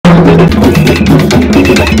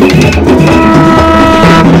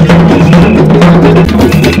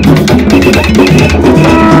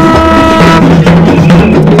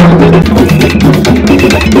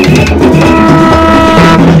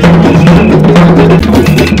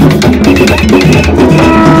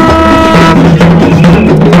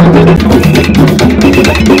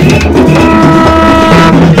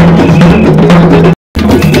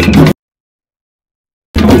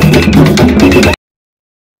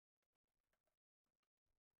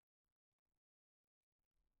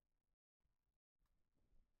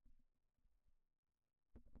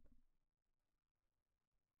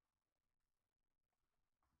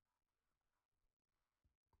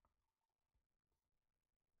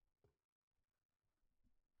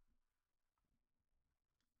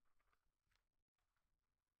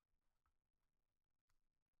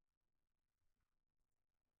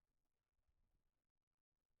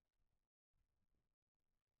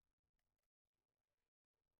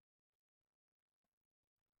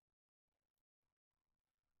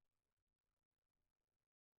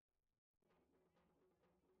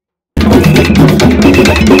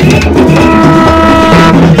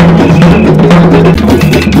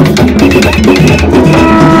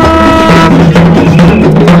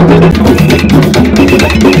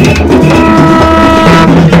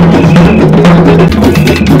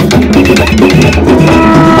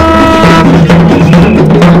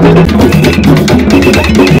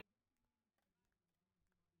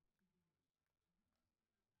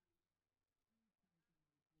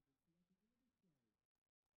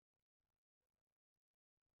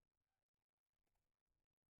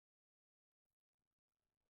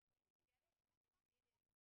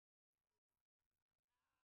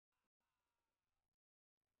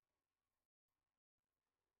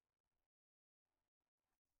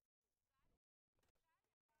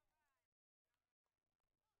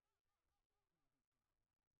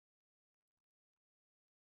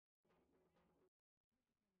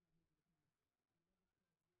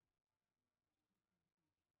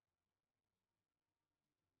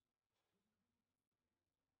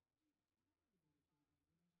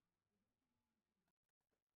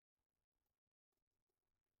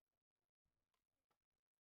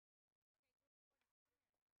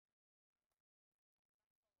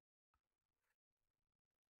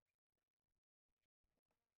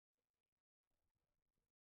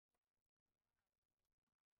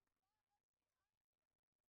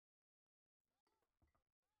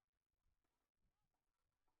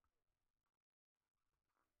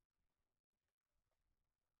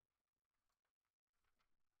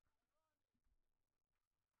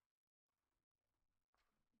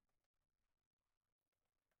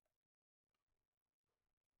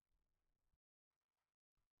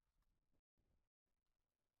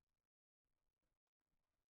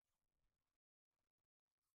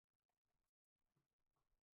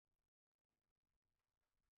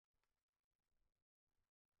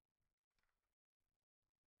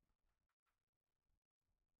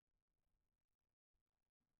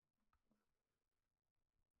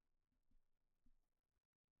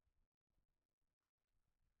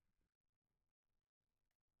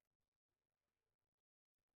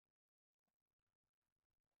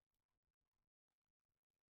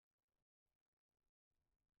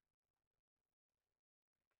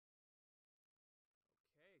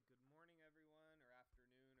Okay, good morning, everyone, or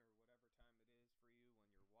afternoon, or whatever time it is for you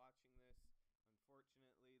when you're watching this.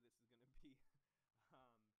 Unfortunately, this is going to be.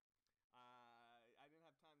 Um, I didn't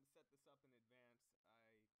have time to set this up in advance.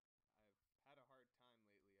 I've had a hard time lately. I got some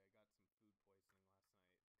food poisoning last night. Kind of knocked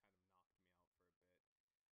me out for a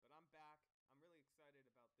bit. But I'm back. I'm really excited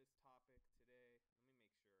about this topic today. Let me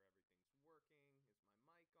make sure everything's working. Is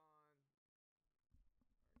my mic on? Are you on?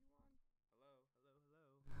 Hello, hello,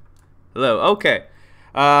 hello. Hello. Okay.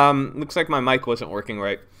 Looks like my mic wasn't working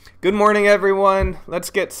right. Good morning, everyone. Let's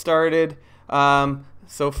get started.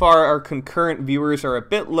 So far, our concurrent viewers are a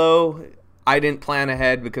bit low. I didn't plan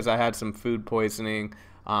ahead because I had some food poisoning.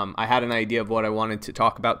 I had an idea of what I wanted to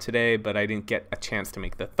talk about today, but I didn't get a chance to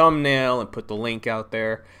make the thumbnail and put the link out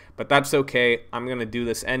there. But that's okay. I'm going to do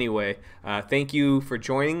this anyway. Thank you for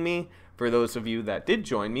joining me. For those of you that did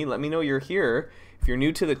join me, let me know you're here. If you're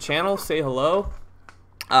new to the channel, say hello.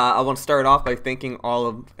 I want to start off by thanking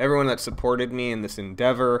everyone that supported me in this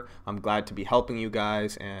endeavor. I'm glad to be helping you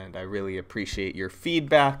guys, and I really appreciate your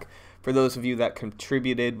feedback. For those of you that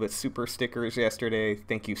contributed with super stickers yesterday,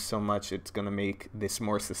 thank you so much. It's going to make this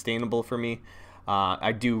more sustainable for me.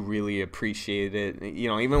 I do really appreciate it. You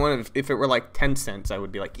know, even if it were like 10 cents, I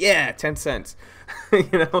would be like, yeah, 10 cents. You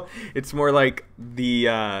know, it's more like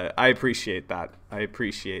I appreciate that. I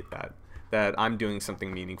appreciate that. that I'm doing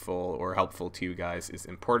something meaningful or helpful to you guys is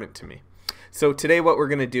important to me. So today what we're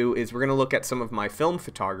going to do is we're going to look at some of my film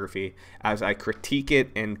photography as I critique it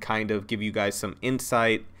and kind of give you guys some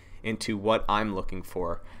insight into what I'm looking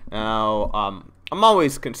for. Now, I'm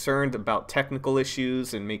always concerned about technical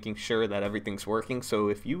issues and making sure that everything's working. So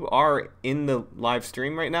if you are in the live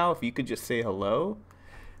stream right now, if you could just say hello.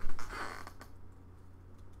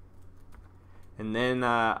 And then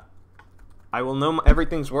I will know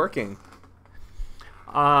everything's working.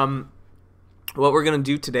 What we're going to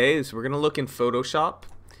do today is we're going to look in Photoshop,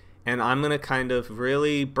 and I'm going to kind of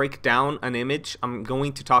really break down an image. I'm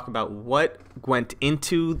going to talk about what went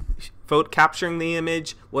into capturing the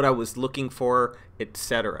image, what I was looking for,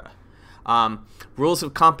 etc. Rules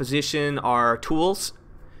of composition are tools.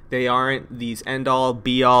 They aren't these end-all,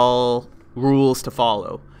 be-all rules to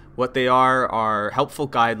follow. What they are helpful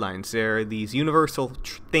guidelines. They're these universal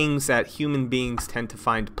things that human beings tend to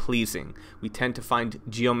find pleasing. We tend to find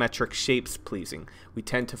geometric shapes pleasing. We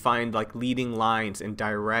tend to find like leading lines and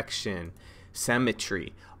direction,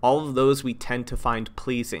 symmetry. All of those we tend to find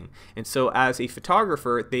pleasing. And so as a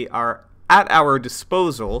photographer, they are at our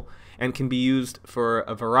disposal and can be used for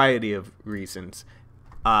a variety of reasons.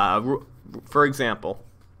 For example,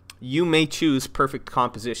 you may choose perfect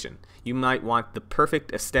composition. You might want the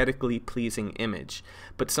perfect aesthetically pleasing image,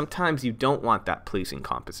 but sometimes you don't want that pleasing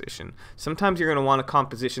composition. Sometimes you're going to want a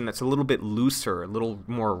composition that's a little bit looser, a little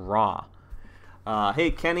more raw. Hey,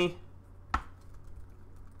 Kenny.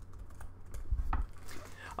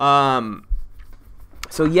 So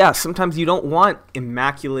yeah, sometimes you don't want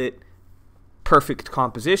immaculate, perfect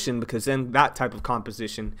composition because then that type of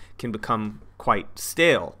composition can become quite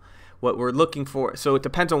stale. What we're looking for, so it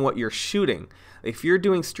depends on what you're shooting. If you're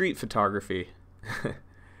doing street photography,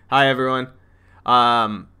 hi everyone.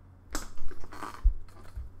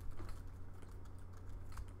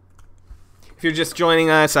 If you're just joining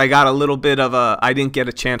us, I got a little bit of I didn't get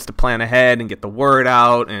a chance to plan ahead and get the word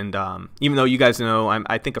out, and even though you guys know,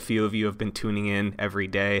 I think a few of you have been tuning in every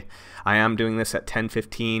day. I am doing this at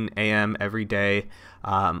 10:15 a.m. every day.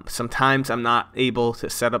 Sometimes I'm not able to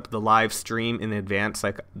set up the live stream in advance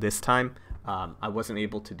like this time. I wasn't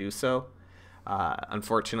able to do so,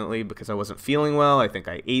 unfortunately, because I wasn't feeling well. I think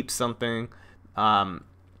I ate something. But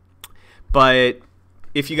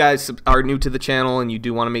if you guys are new to the channel and you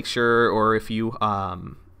do want to make sure, or if you,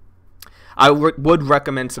 I would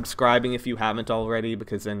recommend subscribing if you haven't already,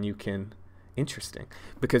 because then you can,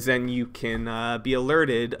 because then you can be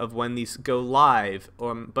alerted of when these go live.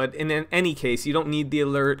 But in any case, you don't need the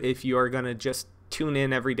alert if you are going to just tune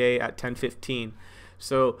in every day at 10:15.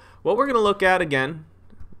 So what we're going to look at again,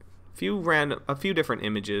 a few different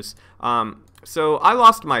images. So I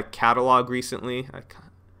lost my catalog recently,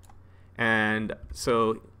 and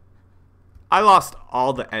so I lost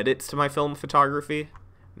all the edits to my film photography.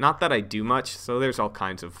 Not that I do much, so there's all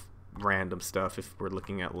kinds of random stuff if we're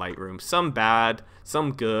looking at Lightroom. Some bad,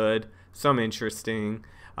 some good, some interesting.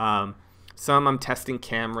 Some I'm testing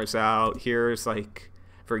cameras out. Here's like,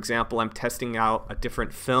 for example, I'm testing out a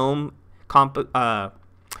different film and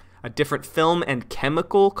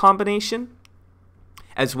chemical combination,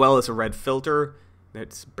 as well as a red filter.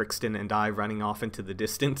 That's Brixton and I running off into the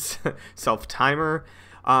distance, self-timer.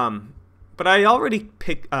 But I already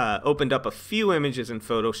opened up a few images in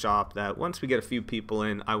Photoshop that once we get a few people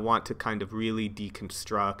in, I want to kind of really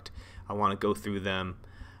deconstruct. I want to go through them.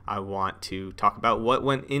 I want to talk about what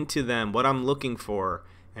went into them, what I'm looking for,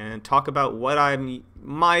 and talk about what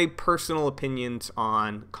my personal opinions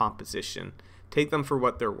on composition. Take them for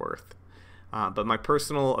what they're worth. But my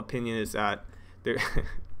personal opinion is that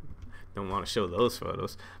don't want to show those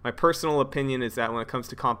photos. My personal opinion is that when it comes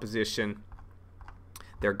to composition,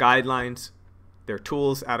 they're guidelines, they're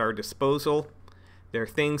tools at our disposal, they're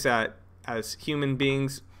things that as human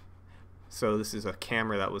beings, so this is a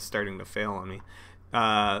camera that was starting to fail on me,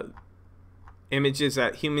 images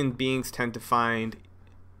that human beings tend to find,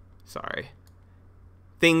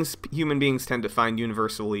 things human beings tend to find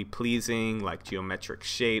universally pleasing, like geometric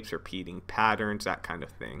shapes, repeating patterns, that kind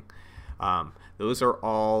of thing. Those are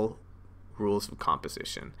all rules of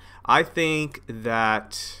composition. I think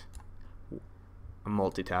that I'm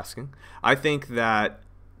multitasking. I think that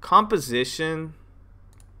composition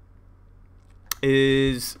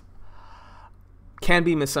can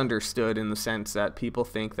be misunderstood in the sense that people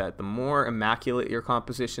think that the more immaculate your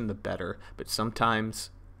composition, the better. But sometimes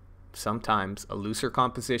a looser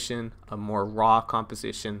composition, a more raw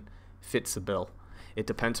composition fits the bill. It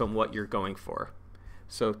depends on what you're going for.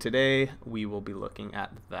 So today we will be looking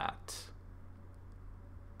at that.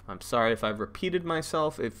 I'm sorry if I've repeated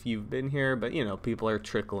myself if you've been here, but you know, people are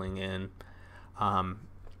trickling in.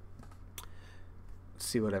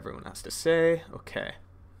 see what everyone has to say. Okay.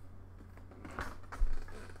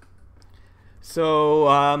 So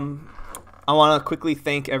I want to quickly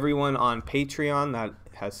thank everyone on Patreon that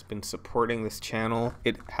has been supporting this channel.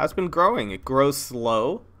 It has been growing. It grows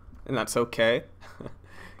slow, and that's okay.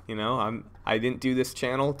 You know, I didn't do this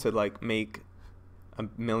channel to like make $1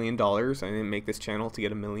 million. I didn't make this channel to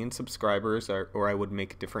get 1 million subscribers, or I would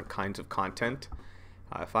make different kinds of content.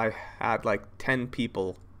 If I had like 10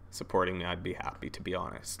 people supporting me, I'd be happy, to be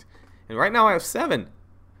honest. And right now I have 7.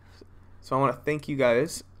 So I want to thank you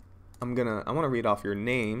guys. I want to read off your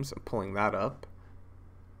names. I'm pulling that up.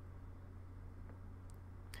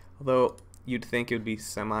 Although you'd think it would be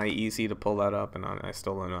semi-easy to pull that up, and I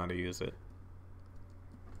still don't know how to use it.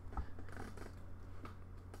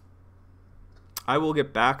 I will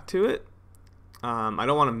get back to it. I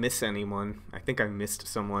don't want to miss anyone. I think I missed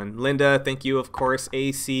someone. Linda, thank you, of course.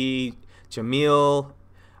 AC, Jamil,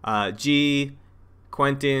 G,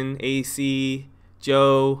 Quentin, AC,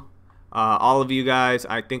 Joe, all of you guys.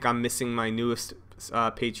 I think I'm missing my newest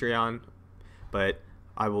Patreon, but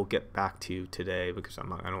I will get back to you today because I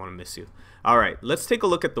don't want to miss you. All right, let's take a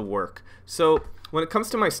look at the work. So when it comes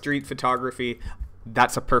to my street photography,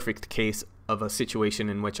 that's a perfect case of a situation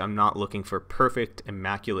in which I'm not looking for perfect,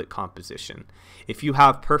 immaculate composition. If you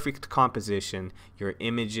have perfect composition, your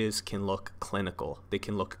images can look clinical. They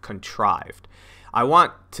can look contrived. I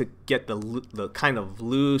want to get the kind of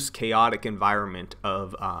loose, chaotic environment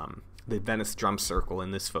of the Venice drum circle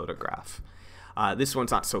in this photograph. This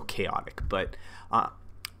one's not so chaotic, but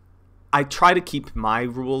I try to keep my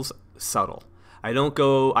rules subtle. I don't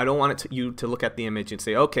want you to look at the image and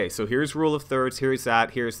say, okay, so here's rule of thirds, here's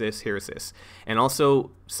that, here's this, here's this. And also,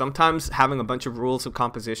 sometimes having a bunch of rules of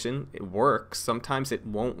composition, it works. Sometimes it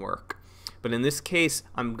won't work. But in this case,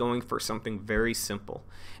 I'm going for something very simple.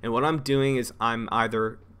 And what I'm doing is I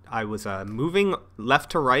was moving left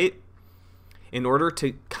to right in order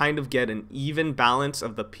to kind of get an even balance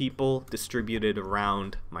of the people distributed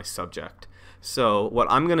around my subject. So what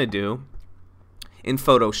I'm going to do in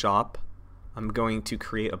Photoshop, I'm going to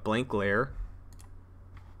create a blank layer.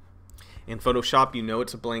 In Photoshop, you know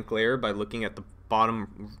it's a blank layer by looking at the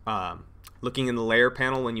bottom, looking in the layer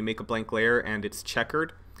panel when you make a blank layer and it's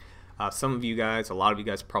checkered. Some of you guys, a lot of you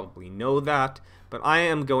guys probably know that, but I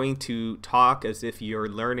am going to talk as if you're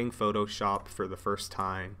learning Photoshop for the first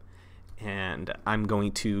time, and I'm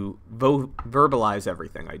going to verbalize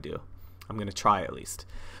everything I do. I'm going to try at least.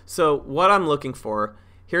 So what I'm looking for,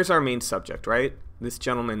 here's our main subject, right? This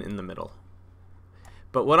gentleman in the middle.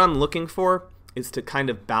 But what I'm looking for is to kind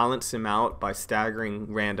of balance him out by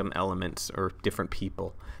staggering random elements or different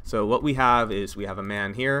people. So what we have is we have a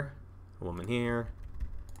man here, a woman here.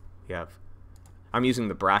 I'm using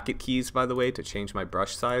the bracket keys, by the way, to change my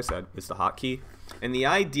brush size. That is the hotkey. And the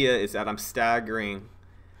idea is that I'm staggering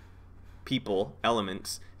people,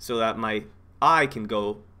 elements, so that my eye can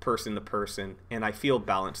go person to person and I feel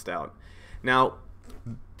balanced out. Now,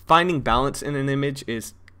 finding balance in an image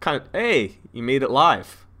is kind of, hey, you made it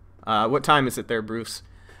live. What time is it there, Bruce?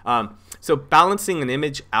 So balancing an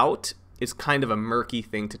image out is kind of a murky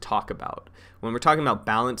thing to talk about. When we're talking about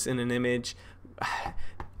balance in an image,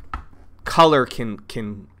 color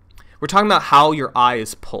we're talking about how your eye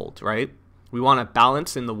is pulled, right? We want a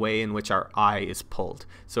balance in the way in which our eye is pulled.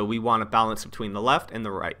 So we want a balance between the left and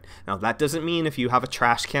the right. Now that doesn't mean if you have a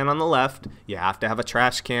trash can on the left, you have to have a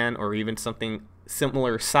trash can or even something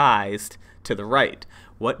similar sized to the right.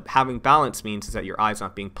 What having balance means is that your eye's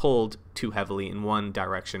not being pulled too heavily in one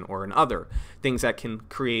direction or another. Things that can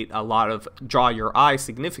create a lot of, draw your eye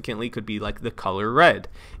significantly could be like the color red.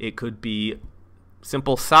 It could be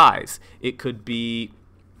simple size. It could be,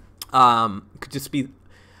 could just be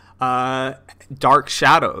dark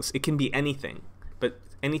shadows. It can be anything, but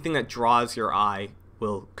anything that draws your eye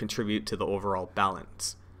will contribute to the overall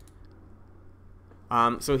balance.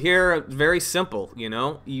 So here, very simple, you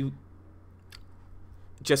know, you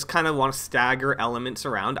just kind of want to stagger elements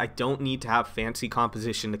around. I don't need to have fancy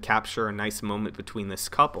composition to capture a nice moment between this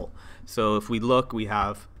couple. So if we look, we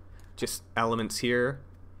have just elements here,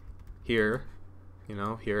 here, you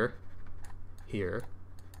know, here, here,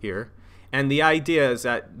 here. And the idea is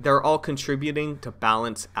that they're all contributing to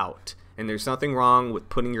balance out. And there's nothing wrong with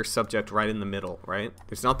putting your subject right in the middle, right?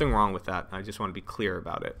 There's nothing wrong with that. I just want to be clear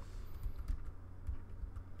about it.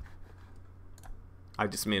 I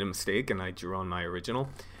just made a mistake and I drew on my original.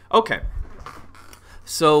 Okay.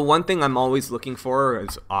 So one thing I'm always looking for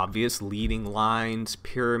is obvious leading lines,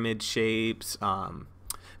 pyramid shapes,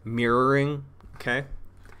 mirroring. Okay.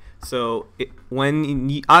 So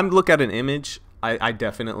when I look at an image, I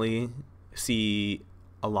definitely see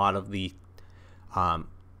a lot of the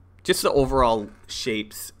just the overall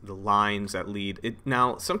shapes, the lines that lead.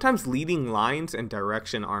 Now, sometimes leading lines and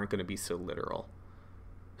direction aren't going to be so literal.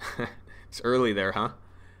 It's early there,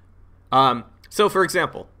 huh? So, for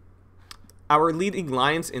example, our leading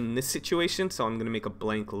lines in this situation, so I'm going to make a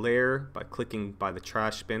blank layer by clicking by the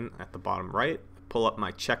trash bin at the bottom right, pull up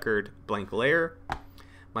my checkered blank layer.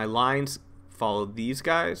 My lines follow these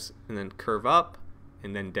guys and then curve up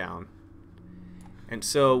and then down. And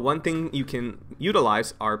so one thing you can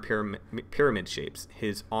utilize are pyramid shapes.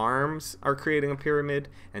 His arms are creating a pyramid,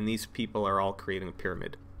 and these people are all creating a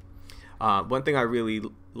pyramid. One thing I really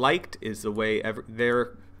liked is the way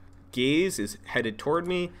their gaze is headed toward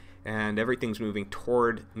me, and everything's moving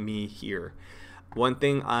toward me here. One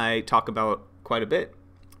thing I talk about quite a bit,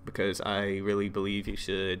 because I really believe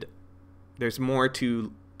there's more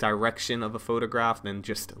to direction of a photograph than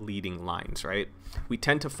just leading lines, right? We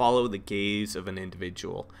tend to follow the gaze of an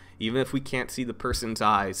individual. Even if we can't see the person's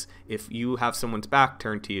eyes, if you have someone's back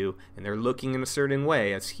turned to you and they're looking in a certain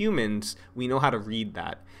way, as humans, we know how to read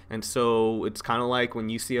that. And so it's kind of like when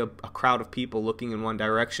you see a crowd of people looking in one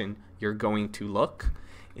direction, you're going to look.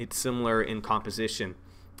 It's similar in composition.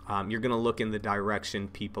 You're going to look in the direction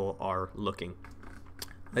people are looking.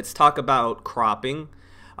 Let's talk about cropping.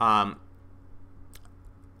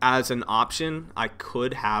 As an option, I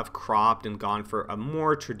could have cropped and gone for a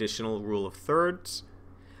more traditional rule of thirds.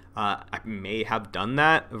 I may have done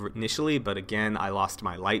that initially, but again, I lost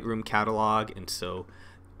my Lightroom catalog, and so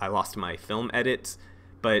I lost my film edits.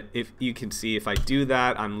 But if you can see, if I do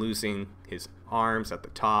that, I'm losing his arms at the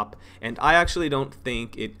top, and I actually don't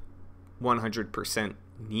think it 100%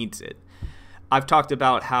 needs it. I've talked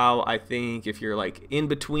about how I think if you're like in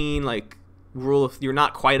between, like you're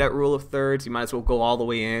not quite at rule of thirds, you might as well go all the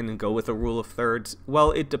way in and go with a rule of thirds.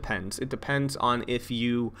 Well, it depends. It depends on if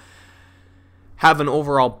you have an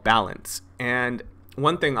overall balance. And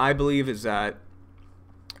one thing I believe is that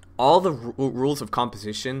all the rules of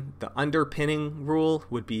composition, the underpinning rule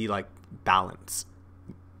would be like balance.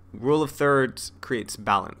 Rule of thirds creates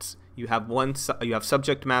balance. You have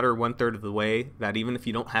subject matter 1/3 of the way, that even if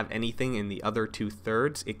you don't have anything in the other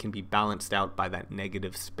 2/3, it can be balanced out by that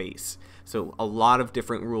negative space. So a lot of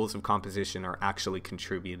different rules of composition are actually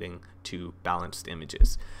contributing to balanced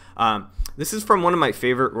images. This is from one of my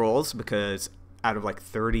favorite rules, because out of like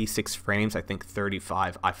 36 frames, I think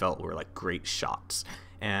 35 I felt were like great shots.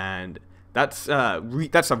 And that's a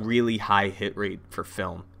really high hit rate for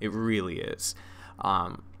film. It really is.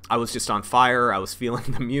 I was just on fire. I was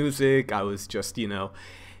feeling the music. I was just,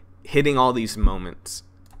 hitting all these moments.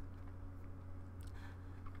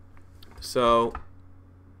 So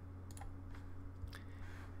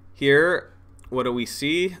here, what do we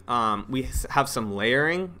see? We have some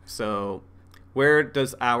layering. So where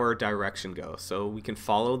does our direction go? So we can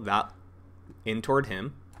follow that in toward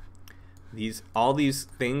him. All these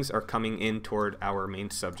things are coming in toward our main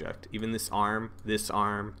subject. Even this arm,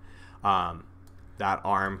 that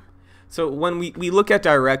arm. So when we look at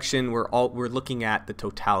direction, we're looking at the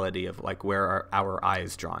totality of like where our eye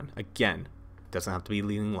is drawn. Again, it doesn't have to be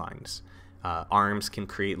leading lines. Arms can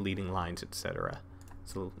create leading lines, etc.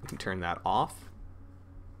 So we can turn that off.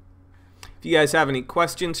 If you guys have any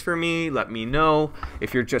questions for me, let me know.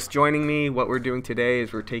 If you're just joining me, what we're doing today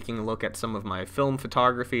is we're taking a look at some of my film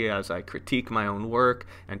photography as I critique my own work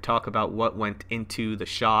and talk about what went into the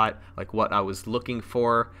shot, like what I was looking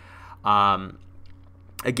for.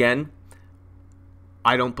 Again,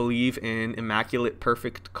 I don't believe in immaculate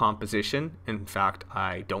perfect composition. In fact,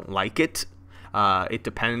 I don't like it. It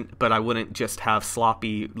depends, but I wouldn't just have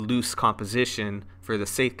sloppy, loose composition for the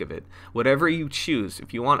sake of it. Whatever you choose,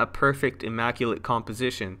 if you want a perfect, immaculate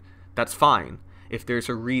composition, that's fine, if there's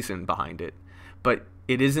a reason behind it. But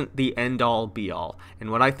it isn't the end-all, be-all.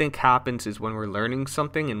 And what I think happens is when we're learning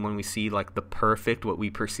something and when we see like the perfect, what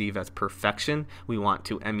we perceive as perfection, we want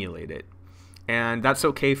to emulate it. And that's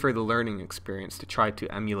okay for the learning experience, to try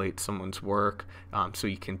to emulate someone's work, so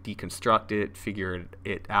you can deconstruct it, figure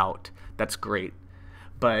it out. That's great.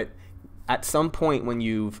 But at some point when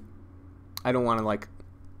I don't want to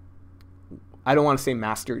say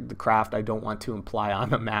mastered the craft. I don't want to imply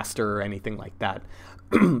I'm a master or anything like that.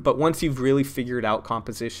 But once you've really figured out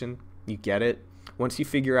composition, you get it. Once you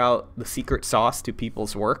figure out the secret sauce to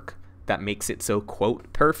people's work that makes it so,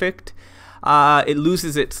 quote, perfect, it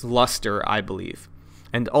loses its luster, I believe.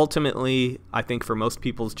 And ultimately, I think for most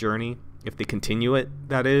people's journey, if they continue it,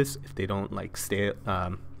 that is, if they don't like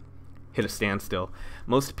hit a standstill,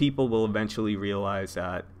 most people will eventually realize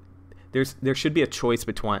that there should be a choice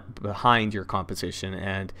behind your composition,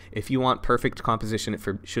 and if you want perfect composition, it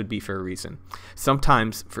should be for a reason.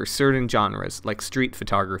 Sometimes for certain genres, like street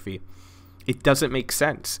photography, it doesn't make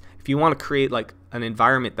sense. If you want to create like an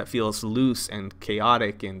environment that feels loose and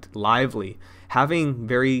chaotic and lively, having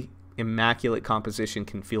very immaculate composition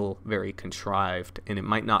can feel very contrived, and it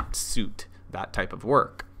might not suit that type of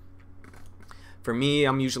work. For me,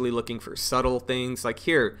 I'm usually looking for subtle things. Like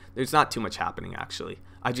here, there's not too much happening actually.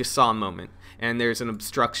 I just saw a moment, and there's an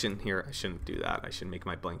obstruction here. I shouldn't do that. I should make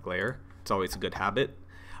my blank layer. It's always a good habit.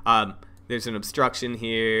 There's an obstruction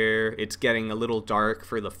here. It's getting a little dark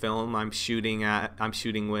for the film I'm shooting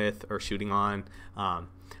with or shooting on.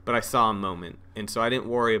 But I saw a moment, and so I didn't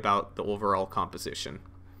worry about the overall composition.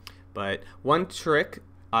 But one trick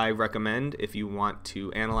I recommend if you want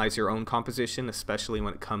to analyze your own composition, especially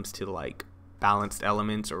when it comes to like balanced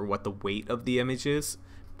elements or what the weight of the image is.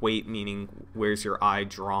 Weight meaning where's your eye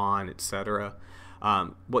drawn, etc.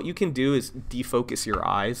 What you can do is defocus your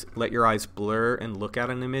eyes, let your eyes blur and look at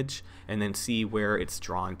an image, and then see where it's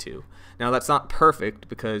drawn to. Now that's not perfect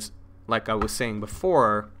because, like I was saying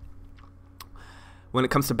before, when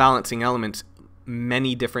it comes to balancing elements,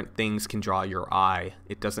 many different things can draw your eye.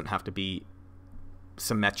 It doesn't have to be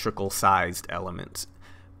symmetrical sized elements.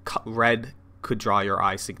 Red could draw your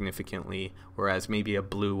eye significantly, whereas maybe a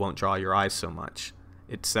blue won't draw your eyes so much,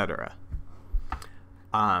 etc.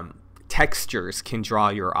 Textures can draw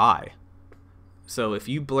your eye. So if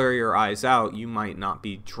you blur your eyes out, you might not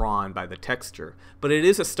be drawn by the texture. But it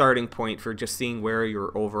is a starting point for just seeing where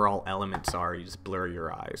your overall elements are. You just blur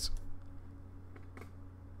your eyes.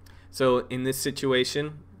 So in this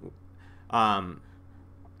situation, one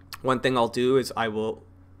thing I'll do is I will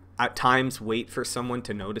at times wait for someone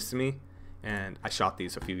to notice me. And I shot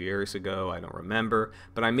these a few years ago, I don't remember,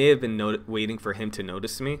 but I may have been waiting for him to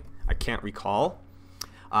notice me. I can't recall.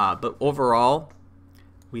 But overall,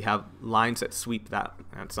 we have lines that sweep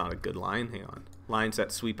that's not a good line, hang on. Lines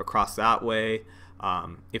that sweep across that way.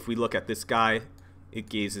 If we look at this guy, it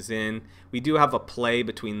gazes in. We do have a play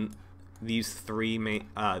between these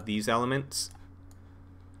these elements.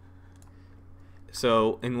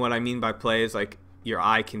 So, and what I mean by play is like your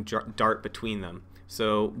eye can dart between them.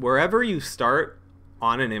 So wherever you start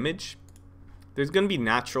on an image, there's going to be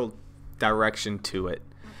natural direction to it.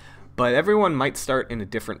 But everyone might start in a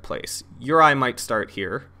different place. Your eye might start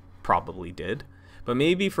here, probably did. But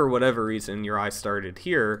maybe for whatever reason your eye started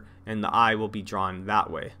here and the eye will be drawn that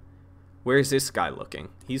way. Where's this guy looking?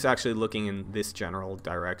 He's actually looking in this general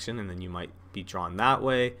direction, and then you might be drawn that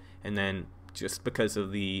way. And then just because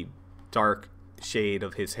of the dark shade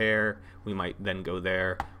of his hair, we might then go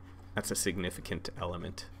there. That's a significant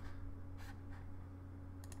element.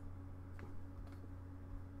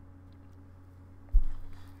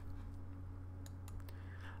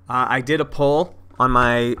 I did a poll on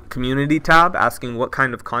my community tab asking what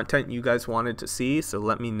kind of content you guys wanted to see, so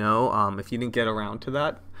let me know. If you didn't get around to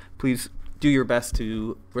that, please do your best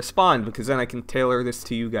to respond, because then I can tailor this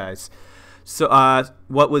to you guys. So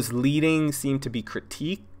what was leading seemed to be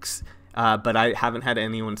critiques. But I haven't had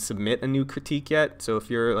anyone submit a new critique yet. So if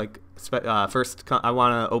you're like, first, I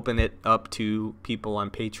want to open it up to people on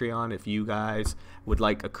Patreon. If you guys would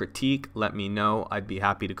like a critique, let me know. I'd be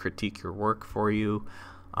happy to critique your work for you.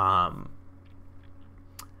 But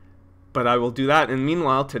I will do that. And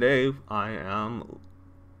meanwhile, today I am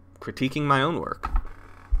critiquing my own work.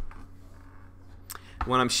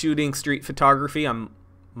 When I'm shooting street photography, I'm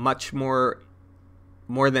much more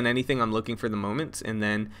than anything, I'm looking for the moments, and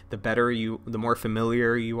then the more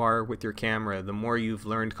familiar you are with your camera, the more you've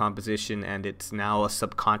learned composition, and it's now a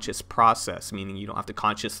subconscious process, meaning you don't have to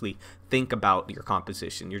consciously think about your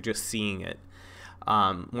composition, you're just seeing it.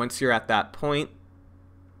 Once you're at that point,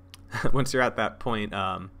 I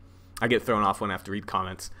get thrown off when I have to read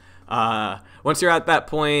comments. Once you're at that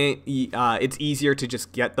point, it's easier to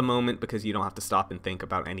just get the moment because you don't have to stop and think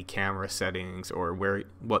about any camera settings or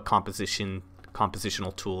what compositional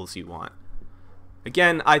tools you want.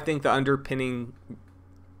 Again, I think the underpinning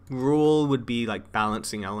rule would be like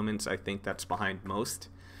balancing elements. I think that's behind most.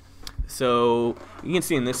 So you can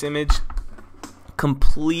see in this image,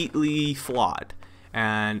 completely flawed.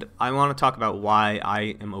 And I want to talk about why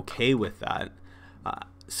I am okay with that.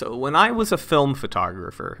 So when I was a film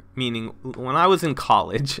photographer, meaning when I was in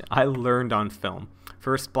college, I learned on film.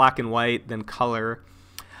 First black and white, then color.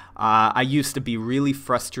 I used to be really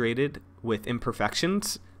frustrated with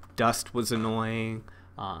imperfections. Dust was annoying.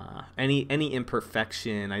 Any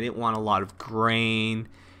imperfection. I didn't want a lot of grain.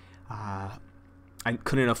 I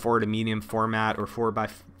couldn't afford a medium format or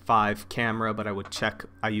 4x5 camera, but I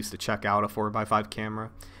used to check out a 4x5 camera.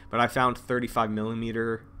 But I found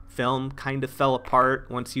 35mm film kind of fell apart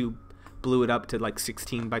once you blew it up to like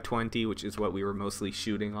 16x20, which is what we were mostly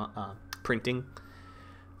shooting on, printing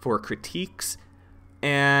for critiques.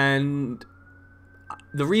 And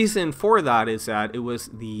the reason for that is that it was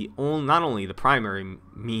not only the primary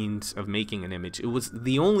means of making an image, it was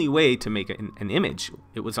the only way to make an image.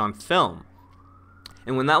 It was on film.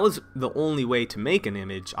 And when that was the only way to make an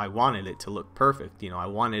image, I wanted it to look perfect. I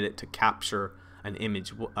wanted it to capture an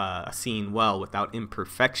image, a scene well without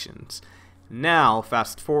imperfections. Now,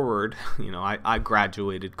 fast forward, I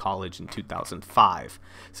graduated college in 2005.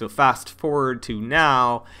 So fast forward to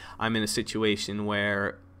now, I'm in a situation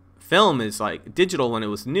where film is like, digital when it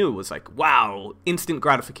was new was like, wow, instant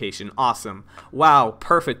gratification, awesome. Wow,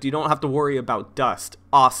 perfect, you don't have to worry about dust,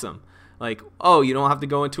 awesome. Like, oh, you don't have to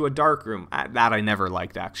go into a dark room. That I never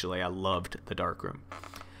liked, actually. I loved the dark room.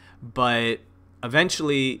 But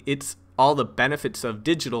eventually, all the benefits of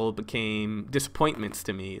digital became disappointments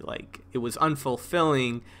to me. Like, it was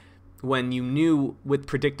unfulfilling when you knew with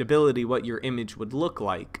predictability what your image would look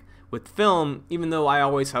like. With film, even though I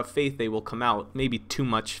always have faith they will come out, maybe too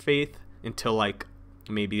much faith until like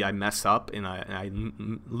maybe I mess up and I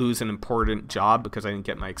lose an important job because I didn't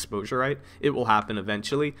get my exposure right. It will happen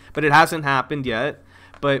eventually, but it hasn't happened yet.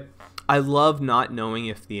 But I love not knowing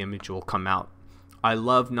if the image will come out. I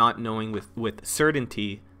love not knowing with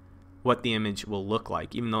certainty what the image will look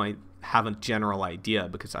like, even though I have a general idea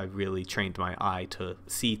because I really trained my eye to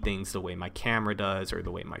see things the way my camera does or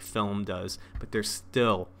the way my film does. But there's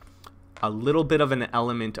still a little bit of an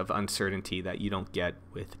element of uncertainty that you don't get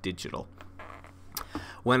with digital.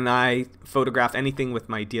 When I photograph anything with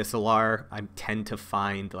my DSLR, I tend to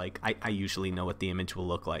find, like, I usually know what the image will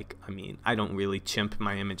look like. I mean, I don't really chimp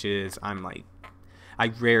my images.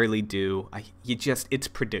 I rarely do. It's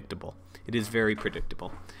predictable. It is very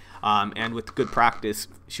predictable. And with good practice,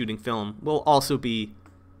 shooting film will also be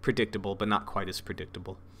predictable, but not quite as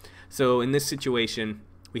predictable. So in this situation,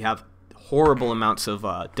 we have horrible amounts of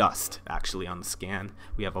dust actually on the scan.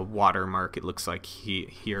 We have a watermark, it looks like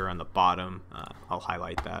here on the bottom. I'll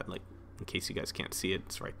highlight that, like, in case you guys can't see it.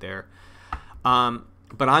 It's right there.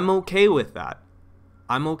 But I'm okay with that.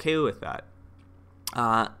 I'm okay with that.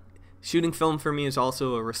 Shooting film for me is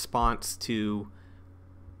also a response to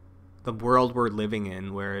the world we're living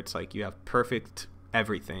in, where it's like you have perfect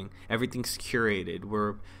everything. Everything's curated.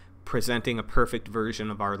 We're presenting a perfect version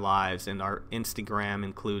of our lives, and our Instagram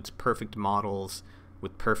includes perfect models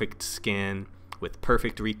with perfect skin, with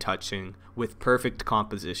perfect retouching, with perfect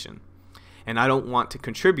composition. And I don't want to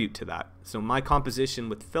contribute to that. So my composition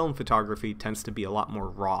with film photography tends to be a lot more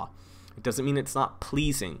raw. It doesn't mean it's not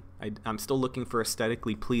pleasing. I'm still looking for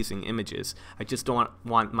aesthetically pleasing images. I just don't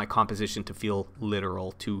want my composition to feel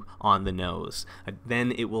literal, too on the nose.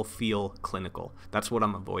 Then it will feel clinical. That's what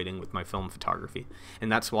I'm avoiding with my film photography.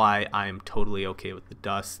 And that's why I'm totally okay with the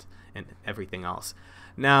dust and everything else.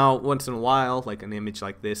 Now, once in a while, like an image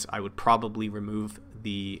like this, I would probably remove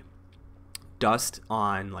the dust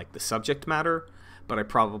on like the subject matter, but I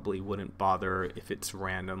probably wouldn't bother if it's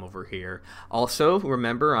random over here. Also,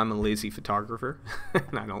 remember, I'm a lazy photographer,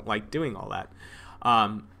 and I don't like doing all that.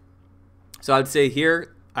 So I'd say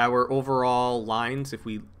here, our overall lines, if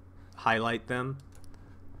we highlight them,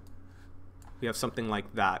 we have something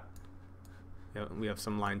like that. Yeah, we have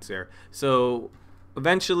some lines there. So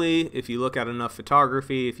eventually, if you look at enough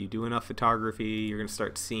photography, if you do enough photography, you're going to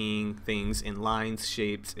start seeing things in lines,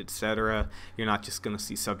 shapes, etc. You're not just going to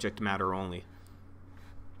see subject matter only.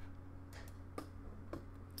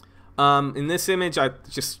 In this image,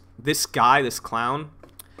 this guy, this clown.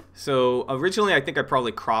 So originally, I think I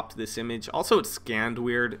probably cropped this image. Also, it's scanned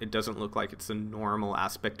weird. It doesn't look like it's a normal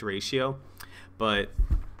aspect ratio, but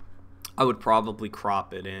I would probably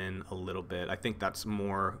crop it in a little bit. I think that's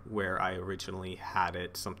more where I originally had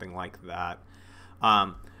it, something like that.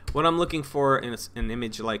 What I'm looking for in an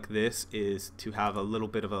image like this is to have a little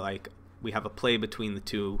bit of we have a play between the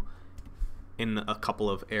two in a couple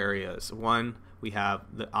of areas. One, we have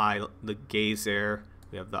the eye, the gaze there.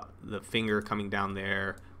 We have the finger coming down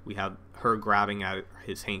there. We have her grabbing at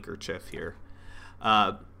his handkerchief here.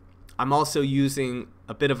 I'm also using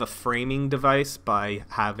a bit of a framing device by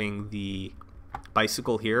having the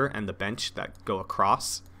bicycle here and the bench that go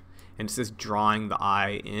across. And it's just drawing the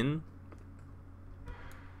eye in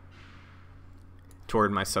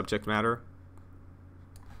toward my subject matter.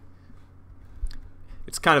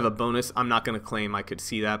 It's kind of a bonus. I'm not going to claim I could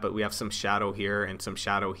see that, but we have some shadow here and some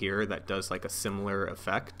shadow here that does like a similar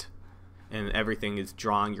effect. And everything is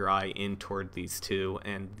drawing your eye in toward these two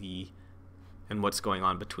and what's going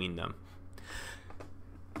on between them.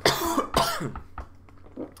 I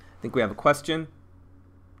think we have a question.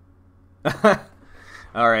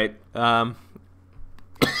 All right.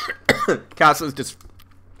 Casso's just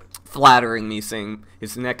flattering me, saying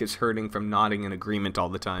his neck is hurting from nodding in agreement all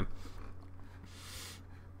the time.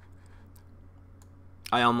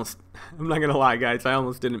 I'm not gonna lie, guys, I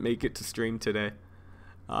almost didn't make it to stream today.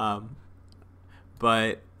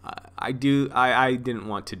 But I didn't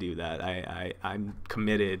want to do that. I'm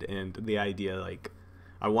committed, and the idea, like,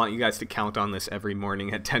 I want you guys to count on this every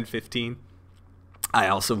morning at 10:15. I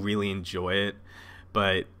also really enjoy it,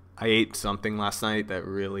 but I ate something last night that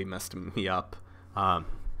really messed me up.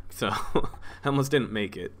 So I almost didn't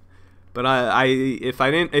make it. But if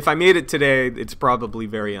I made it today, it's probably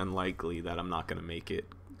very unlikely that I'm not gonna make it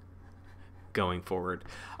going forward.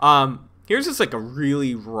 Here's just like a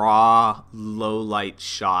really raw, low light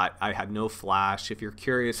shot. I had no flash. If you're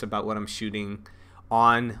curious about what I'm shooting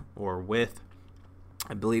on or with,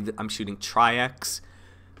 I believe that I'm shooting Tri-X.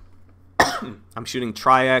 I'm shooting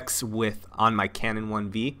Tri-X on my Canon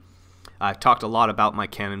 1V. I talked a lot about my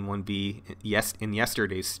Canon 1V in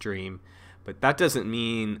yesterday's stream, but that doesn't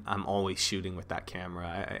mean I'm always shooting with that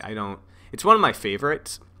camera. I don't. It's one of my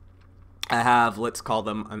favorites. I have, let's call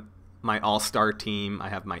them my all-star team. I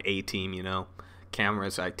have my A team, you know,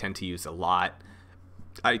 cameras I tend to use a lot.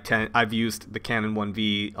 I've used the Canon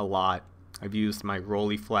 1V a lot. I've used my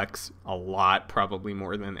Rolleiflex a lot, probably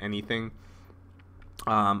more than anything.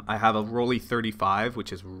 I have a Rolleiflex 35,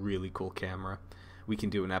 which is a really cool camera. We can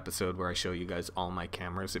do an episode where I show you guys all my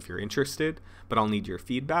cameras if you're interested, but I'll need your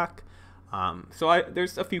feedback.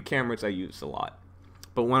 There's a few cameras I use a lot.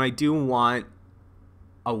 But when I do want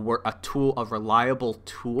a reliable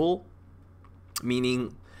tool,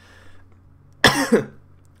 meaning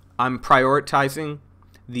I'm prioritizing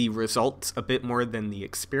the results a bit more than the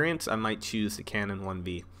experience, I might choose the Canon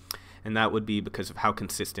 1V. And that would be because of how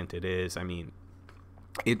consistent it is. I mean,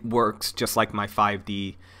 it works just like my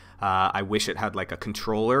 5D. I wish it had like a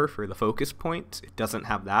controller for the focus point. It doesn't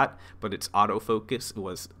have that, but its autofocus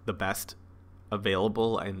was the best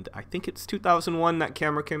available, and I think it's 2001 that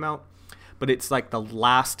camera came out. But it's like the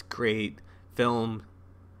last great film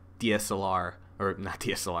DSLR, or not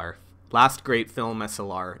DSLR, last great film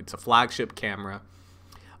SLR. It's a flagship camera.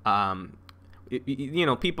 You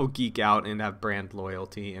know, people geek out and have brand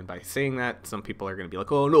loyalty, and by saying that, some people are going to be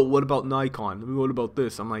like, oh no, what about Nikon? What about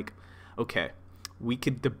this? I'm like, okay, we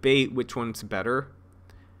could debate which one's better,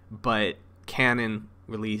 but Canon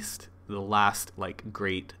released the last like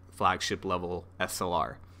great flagship level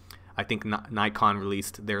SLR. I think Nikon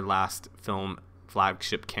released their last film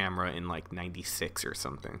flagship camera in like 96 or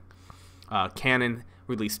something. Canon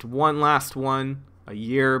released one last one a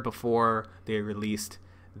year before they released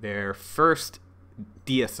their first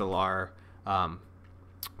DSLR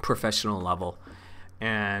professional level.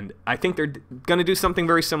 And I think they're going to do something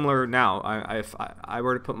very similar now. If I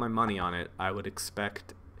were to put my money on it, I would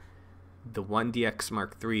expect the 1DX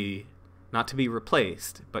Mark III not to be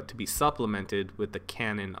replaced, but to be supplemented with the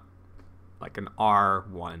Canon, like an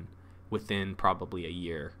R1, within probably a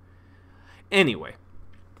year. Anyway,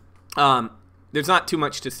 there's not too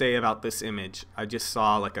much to say about this image. I just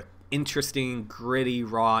saw like a interesting, gritty,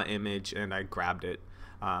 raw image, and I grabbed it.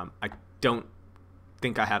 I don't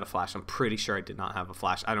think I had a flash. I'm pretty sure I did not have a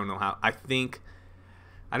flash. I don't know how. I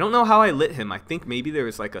don't know how I lit him. I think maybe there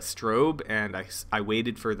was like a strobe, and I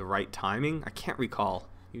waited for the right timing. I can't recall.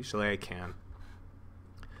 Usually I can.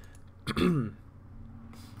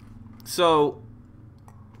 So,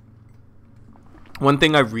 one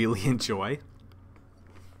thing I really enjoy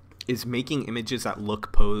is making images that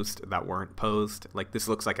look posed that weren't posed. Like, this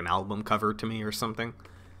looks like an album cover to me or something.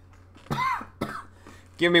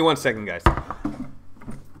 Give me 1 second, guys.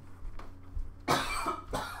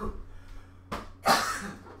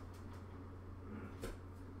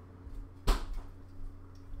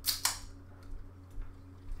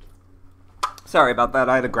 Sorry about that.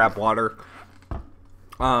 I had to grab water.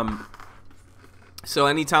 So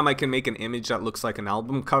anytime I can make an image that looks like an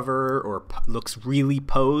album cover or looks really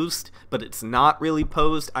posed, but it's not really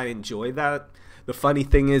posed, I enjoy that. The funny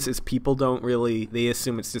thing is people don't really, they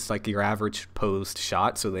assume it's just like your average posed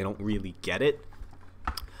shot, so they don't really get it.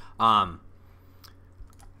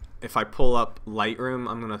 If I pull up Lightroom,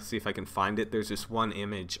 I'm going to see if I can find it. There's this one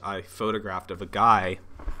image I photographed of a guy.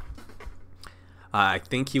 I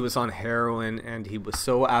think he was on heroin, and he was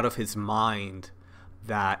so out of his mind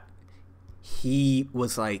that he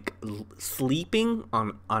was like sleeping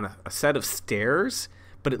on a set of stairs,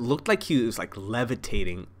 but it looked like he was like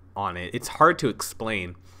levitating on it. It's hard to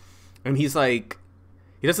explain. And he's like,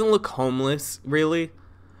 he doesn't look homeless really.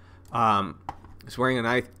 He's wearing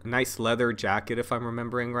a nice leather jacket, if I'm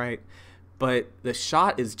remembering right. But the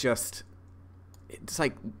shot is just, it's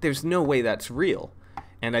like, there's no way that's real.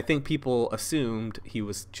 And I think people assumed he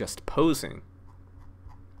was just posing.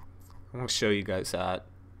 I want to show you guys that.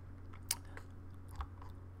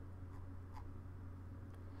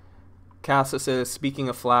 Casa says, speaking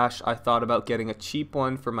of flash, I thought about getting a cheap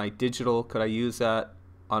one for my digital. Could I use that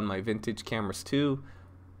on my vintage cameras too?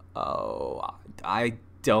 Oh, I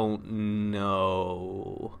don't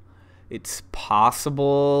know. It's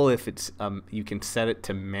possible if it's you can set it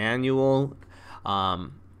to manual.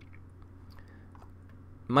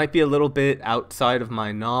 Might be a little bit outside of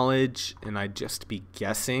my knowledge, and I'd just be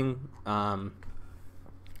guessing.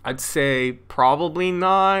 I'd say probably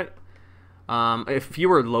not. If you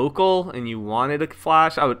were local and you wanted a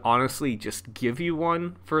flash, I would honestly just give you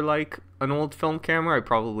one for like an old film camera. I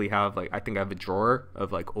probably have I think I have a drawer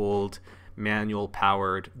of like old manual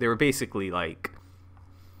powered. They were basically like,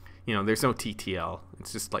 there's no TTL.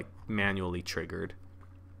 It's just like manually triggered.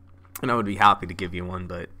 And I would be happy to give you one,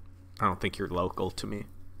 but I don't think you're local to me.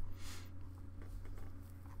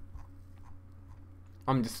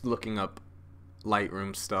 I'm just looking up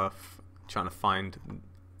Lightroom stuff, trying to find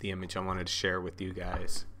the image I wanted to share with you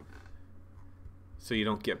guys. So you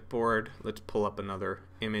don't get bored, let's pull up another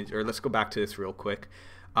image, or let's go back to this real quick.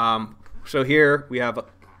 So here we have a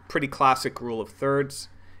pretty classic rule of thirds,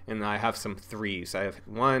 and I have some threes. I have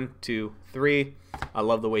 1, 2, 3. I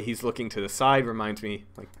love the way he's looking to the side. Reminds me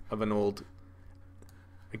like of an old,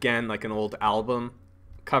 again, like an old album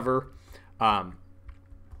cover.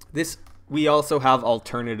 We also have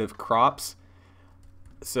alternative crops.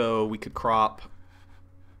 So we could crop.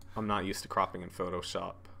 I'm not used to cropping in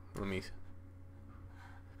Photoshop.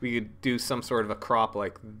 We could do some sort of a crop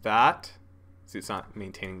like that. See, it's not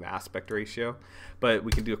maintaining the aspect ratio, but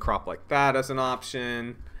we can do a crop like that as an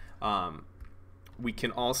option. We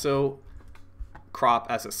can also crop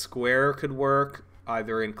as a square could work,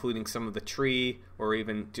 either including some of the tree or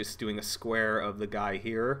even just doing a square of the guy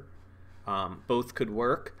here. Both could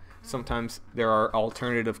work. Sometimes there are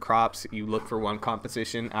alternative crops. You look for one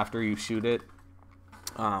composition after you shoot it.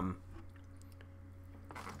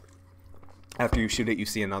 After you shoot it, you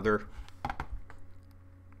see another.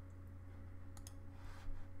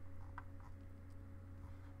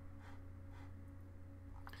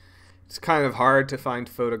 It's kind of hard to find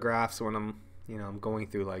photographs when I'm going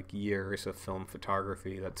through like years of film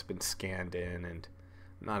photography that's been scanned in, and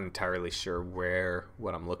I'm not entirely sure where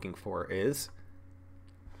what I'm looking for is.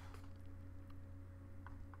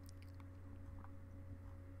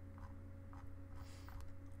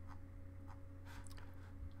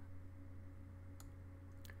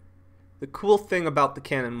 The cool thing about the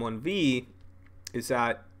Canon 1V is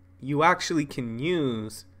that you actually can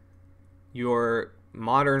use your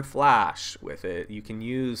modern flash with it. You can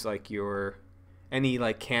use like any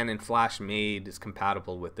like Canon flash made is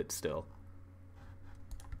compatible with it still.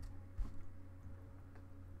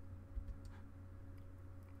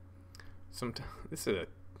 This is a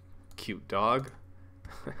cute dog.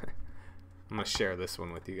 I'm gonna share this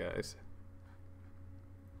one with you guys.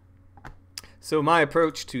 So my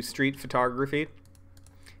approach to street photography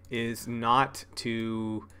is not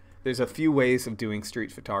to, there's a few ways of doing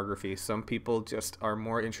street photography. Some people just are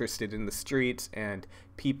more interested in the streets, and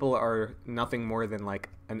people are nothing more than like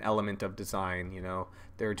an element of design,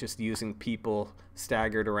 They're just using people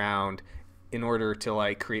staggered around in order to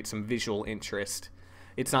like create some visual interest.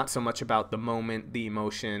 It's not so much about the moment, the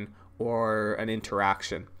emotion, or an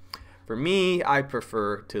interaction. For me, I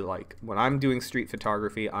prefer to like, when I'm doing street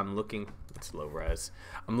photography, I'm looking, it's low res,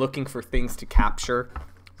 I'm looking for things to capture,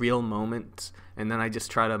 real moments, and then I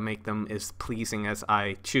just try to make them as pleasing as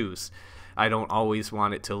I choose. I don't always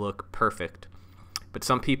want it to look perfect. But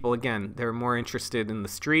some people, again, they're more interested in the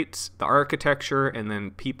streets, the architecture, and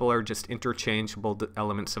then people are just interchangeable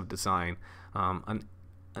elements of design.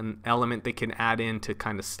 An element they can add in to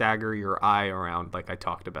kind of stagger your eye around, like I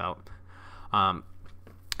talked about.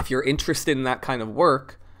 If you're interested in that kind of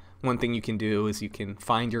work, one thing you can do is you can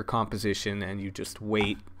find your composition and you just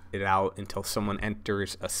wait it out until someone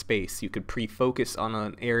enters a space. You could pre-focus on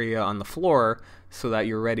an area on the floor so that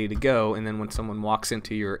you're ready to go, and then when someone walks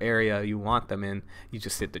into your area you want them in, you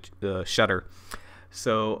just hit the shutter.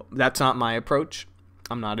 So that's not my approach.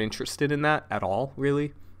 I'm not interested in that at all,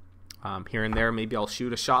 really. Here and there maybe I'll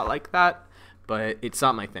shoot a shot like that, but it's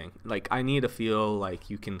not my thing. Like, I need to feel like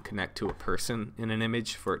you can connect to a person in an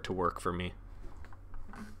image for it to work for me.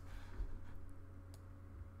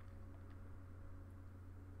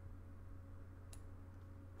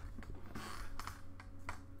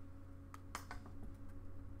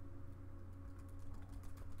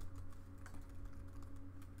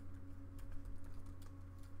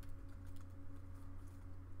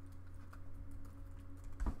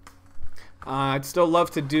 I'd still love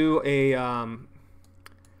to do a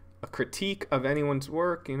critique of anyone's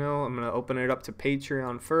work. I'm going to open it up to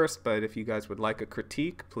Patreon first, but if you guys would like a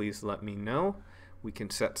critique, please let me know. we can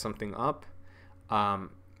set something up.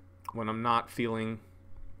 When I'm not feeling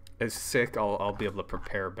as sick, I'll be able to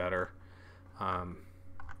prepare better.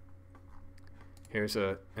 Here's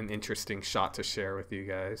an interesting shot to share with you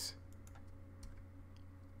guys.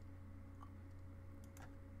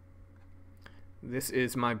 This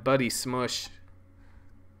is my buddy Smush.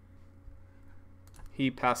 He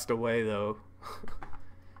passed away though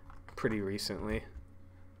pretty recently.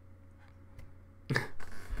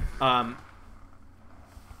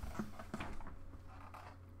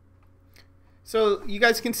 So you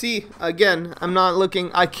guys can see, again, I'm not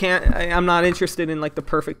interested in like the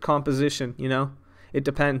perfect composition, you know? It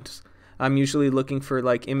depends. I'm usually looking for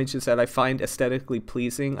like images that I find aesthetically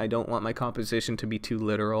pleasing. I don't want my composition to be too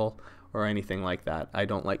literal or anything like that. I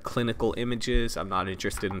don't like clinical images. I'm not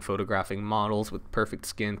interested in photographing models with perfect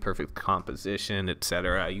skin, perfect composition,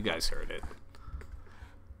 etc. You guys heard it.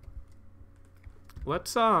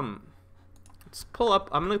 Let's pull up.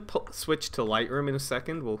 I'm gonna switch to Lightroom in a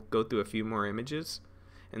second. We'll go through a few more images,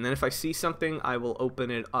 and then if I see something, I will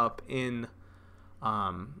open it up in.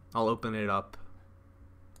 I'll open it up.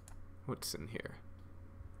 What's in here?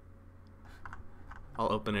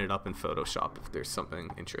 I'll open it up in Photoshop if there's something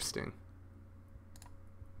interesting.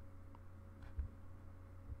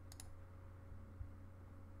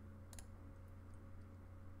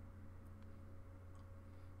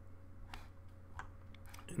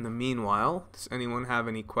 In the meanwhile, does anyone have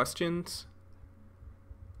any questions?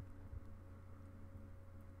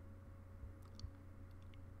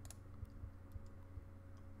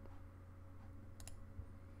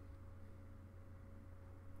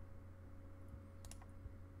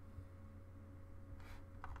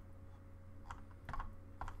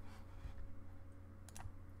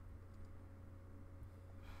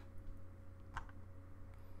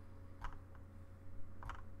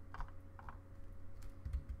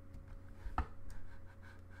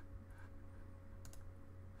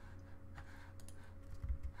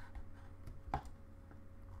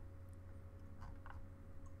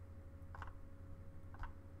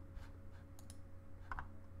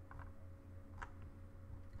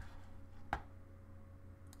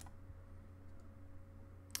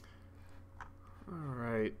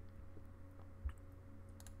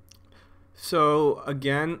 So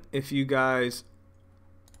again, if you guys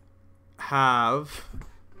have,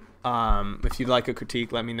 if you'd like a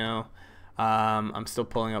critique, let me know. I'm still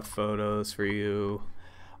pulling up photos for you.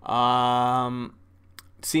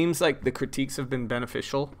 Seems like the critiques have been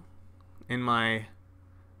beneficial in when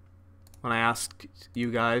I asked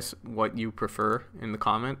you guys what you prefer in the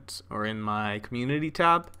comments or in my community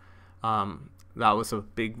tab. That was a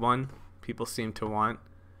big one. People seem to want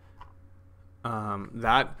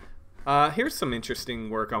that. Here's some interesting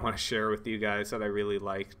work I want to share with you guys that I really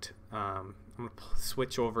liked. I'm going to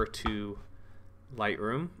switch over to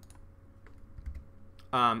Lightroom.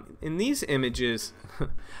 In these images,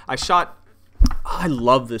 I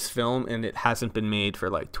love this film, and it hasn't been made for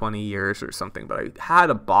like 20 years or something, but I had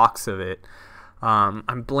a box of it.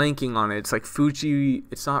 I'm blanking on it. It's like Fuji,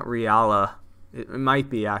 it's not Reala. It might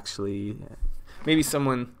be actually. Maybe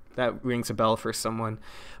someone, that rings a bell for someone.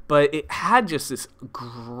 But it had just this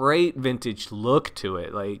great vintage look to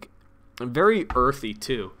it, like very earthy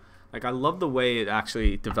too. Like I love the way it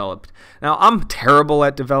actually developed. Now I'm terrible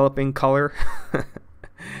at developing color.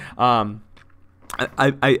 I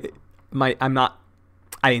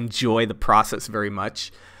enjoy the process very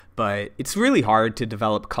much, but it's really hard to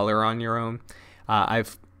develop color on your own.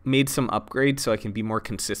 I've made some upgrades so I can be more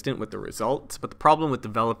consistent with the results, but the problem with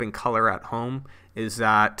developing color at home is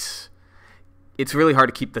that it's really hard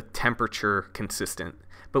to keep the temperature consistent.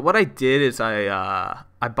 But what I did is I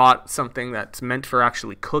bought something that's meant for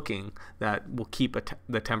actually cooking that will keep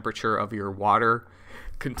the temperature of your water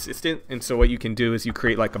consistent. And so what you can do is you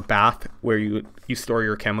create like a bath where you store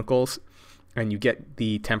your chemicals and you get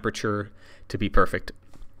the temperature to be perfect,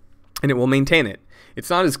 and it will maintain it. It's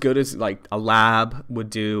not as good as like a lab would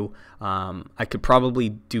do. I could probably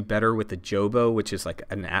do better with the Jobo, which is like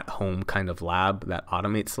an at-home kind of lab that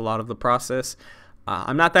automates a lot of the process.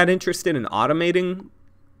 I'm not that interested in automating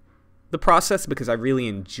the process because I really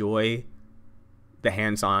enjoy the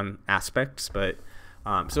hands-on aspects. But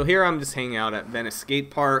so here I'm just hanging out at Venice Skate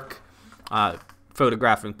Park,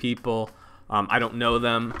 photographing people. I don't know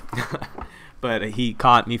them, but he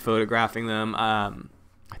caught me photographing them. I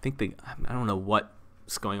don't know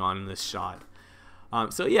what's going on in this shot.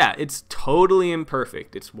 So yeah, it's totally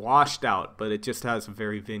imperfect. It's washed out, but it just has a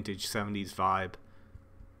very vintage 70s vibe.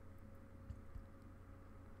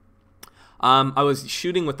 I was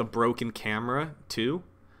shooting with a broken camera too,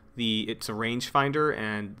 it's a rangefinder,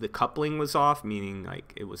 and the coupling was off, meaning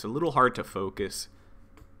like it was a little hard to focus.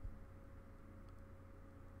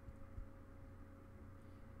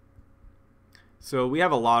 So we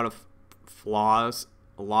have a lot of flaws.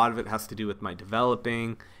 A lot of it has to do with my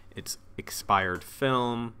developing. It's expired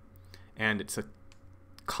film, and it's a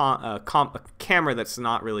camera that's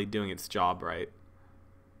not really doing its job right.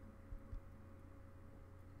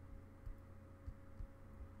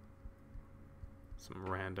 Some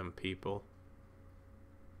random people.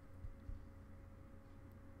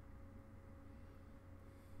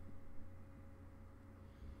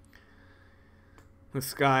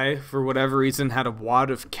 This guy, for whatever reason, had a wad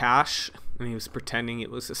of cash, and he was pretending it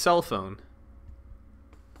was a cell phone.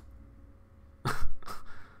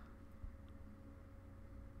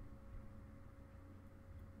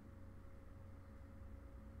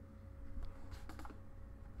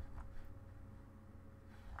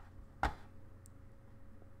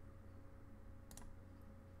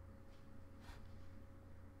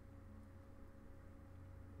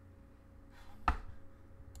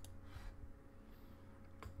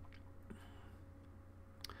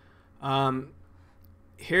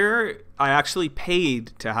 Here I actually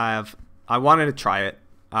paid to have. I wanted to try it.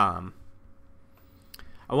 I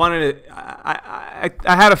wanted to. I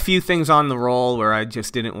had a few things on the roll where I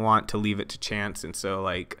just didn't want to leave it to chance, and so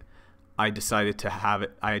like I decided to have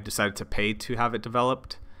it. I decided to pay to have it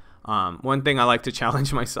developed. One thing I like to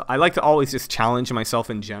challenge myself. I like to always just challenge myself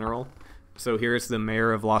in general. So here's the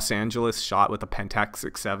mayor of Los Angeles shot with a Pentax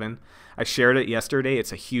 6.7. I shared it yesterday.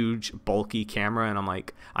 It's a huge, bulky camera, and I'm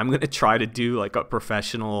like, I'm going to try to do like a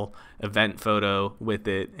professional event photo with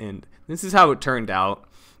it. And this is how it turned out.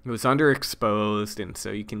 It was underexposed, and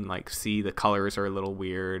so you can like see the colors are a little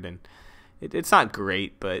weird, and it's not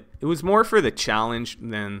great, but it was more for the challenge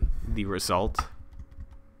than the result.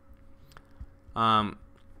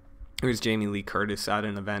 Here's Jamie Lee Curtis at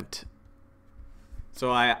an event. So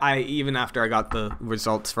I even after I got the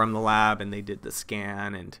results from the lab and they did the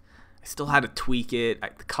scan, and I still had to tweak it.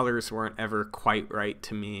 The colors weren't ever quite right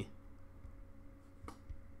to me.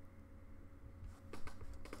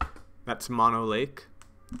 That's Mono Lake.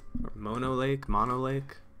 Or Mono Lake? Mono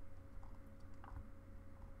Lake?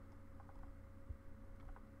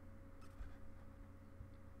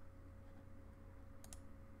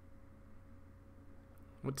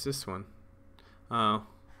 What's this one? Oh.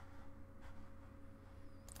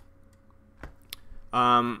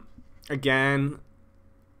 Again,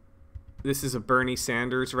 this is a Bernie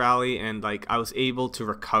Sanders rally, and like I was able to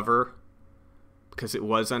recover because it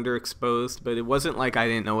was underexposed, but it wasn't like I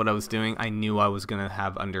didn't know what I was doing. I knew I was gonna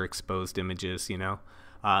have underexposed images, you know.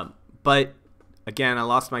 But again, I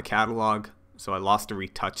lost my catalog, so I lost the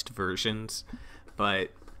retouched versions,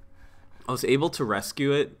 but I was able to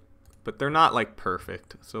rescue it. But they're not like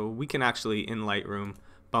perfect, so we can actually in Lightroom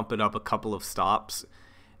bump it up a couple of stops,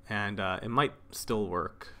 and it might still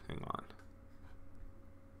work. Hang on.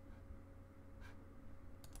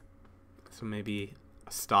 So maybe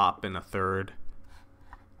a stop and a third.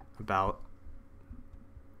 About.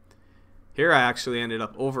 Here I actually ended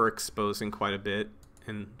up overexposing quite a bit,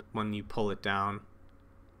 and when you pull it down.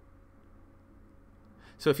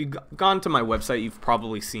 So if you've gone to my website, you've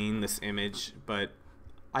probably seen this image, but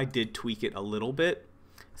I did tweak it a little bit.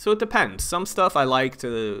 So it depends. Some stuff I like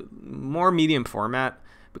to more medium format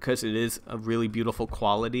because it is a really beautiful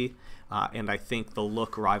quality, and I think the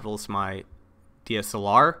look rivals my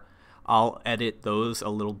DSLR. I'll edit those a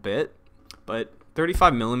little bit, but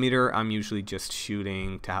 35mm I'm usually just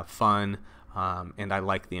shooting to have fun, and I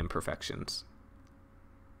like the imperfections.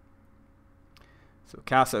 So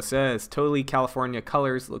Casa says, totally California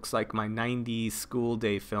colors, looks like my 90s school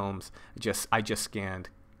day films I just scanned.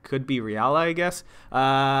 Could be Reala, I guess.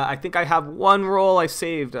 I think I have one roll I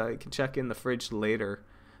saved. I can check in the fridge later,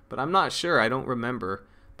 but I'm not sure. I don't remember,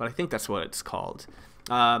 but I think that's what it's called.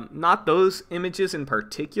 Not those images in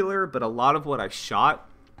particular, but a lot of what I shot,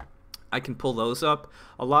 I can pull those up.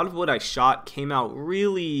 A lot of what I shot came out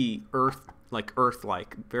really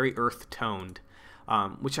Earth-like, very earth-toned,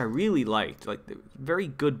 which I really liked. Like very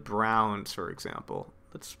good browns, for example.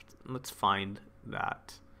 Let's find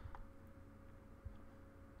that.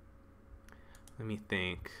 Let me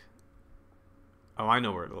think. Oh, I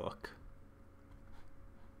know where to look.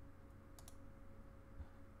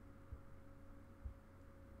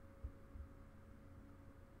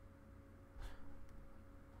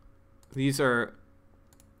 These are.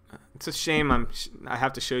 It's a shame I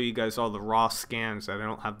have to show you guys all the raw scans. I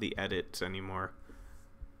don't have the edits anymore.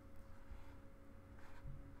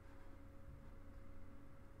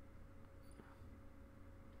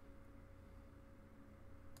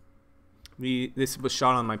 This was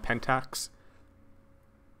shot on my Pentax.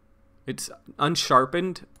 It's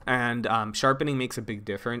unsharpened, and sharpening makes a big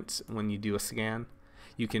difference when you do a scan.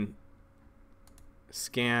 You can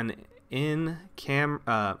scan in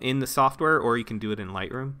the software, or you can do it in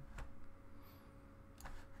Lightroom.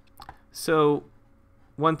 So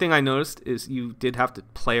one thing I noticed is you did have to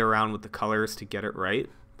play around with the colors to get it right,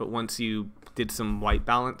 but once you did some white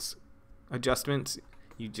balance adjustments,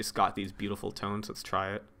 you just got these beautiful tones. Let's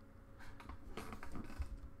try it.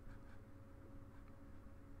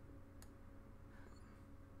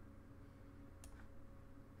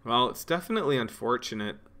 Well, it's definitely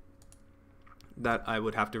unfortunate that I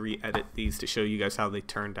would have to re-edit these to show you guys how they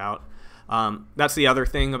turned out. That's the other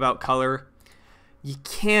thing about color. You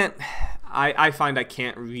can't, I find I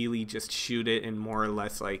can't really just shoot it and more or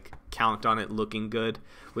less like count on it looking good.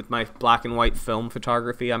 With my black and white film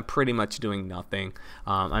photography, I'm pretty much doing nothing.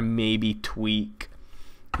 I maybe tweak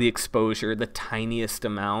the exposure the tiniest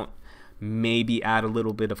amount, maybe add a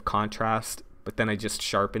little bit of contrast, but then I just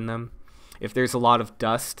sharpen them. If there's a lot of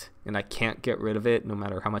dust and I can't get rid of it, no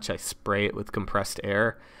matter how much I spray it with compressed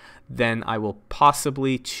air, then I will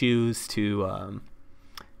possibly choose to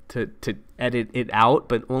edit it out,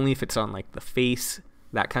 but only if it's on like the face,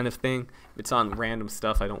 that kind of thing. If it's on random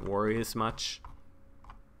stuff, I don't worry as much.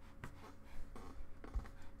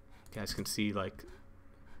 You guys can see like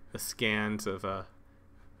the scans of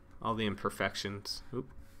all the imperfections. Oop.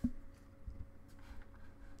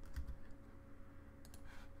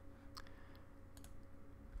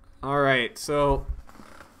 Alright, so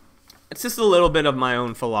it's just a little bit of my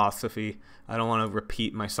own philosophy. I don't want to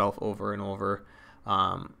repeat myself over and over.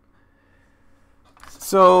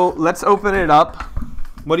 So let's open it up.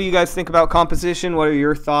 What do you guys think about composition? What are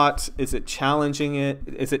your thoughts? Is it challenging it?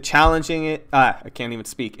 Is it challenging it? I can't even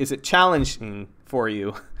speak. Is it challenging for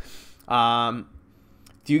you? Do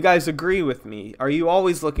you guys agree with me? Are you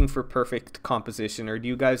always looking for perfect composition, or do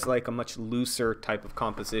you guys like a much looser type of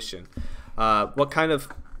composition?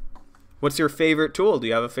 What's your favorite tool? Do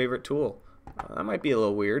you have a favorite tool? That might be a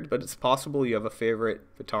little weird, but it's possible you have a favorite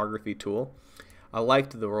photography tool. I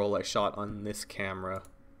liked the roll I shot on this camera.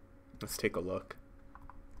 Let's take a look.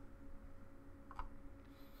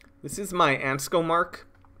 This is my Ansco mark.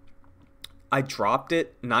 I dropped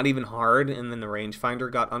it, not even hard, and then the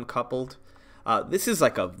rangefinder got uncoupled. This is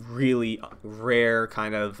like a really rare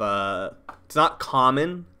kind of, it's not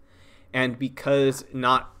common, and because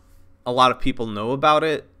not a lot of people know about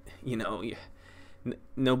it, you know,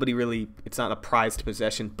 nobody really, it's not a prized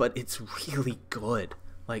possession, but it's really good.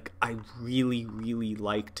 Like, I really, really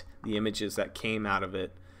liked the images that came out of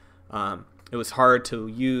it. It was hard to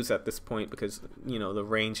use at this point because, you know, the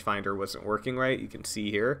rangefinder wasn't working right. You can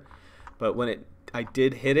see here. But when I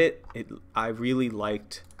did hit it, I really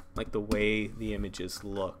liked like the way the images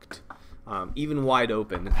looked. Even wide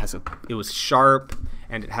open, it was sharp,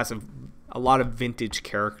 and it has a lot of vintage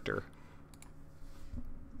character.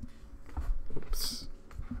 Oops.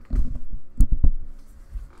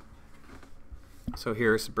 So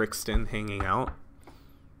here's Brixton hanging out.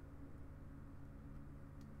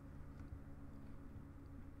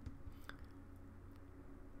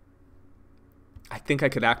 I think I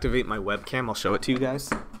could activate my webcam. I'll show it to you guys.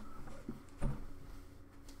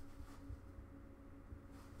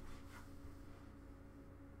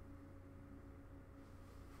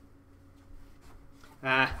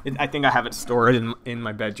 I think I have it stored in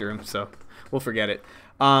my bedroom, so we'll forget it.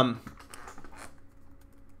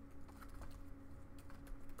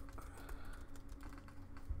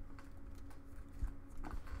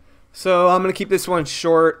 So I'm going to keep this one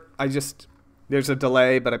short. There's a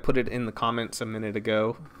delay, but I put it in the comments a minute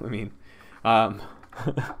ago. I mean,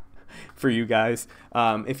 for you guys.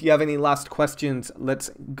 If you have any last questions, let's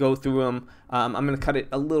go through them. I'm going to cut it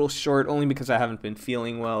a little short only because I haven't been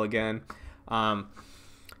feeling well again.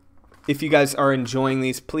 If you guys are enjoying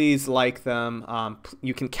these, please like them.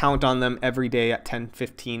 You can count on them every day at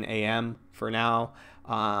 10:15 a.m. for now.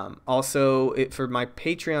 Also, for my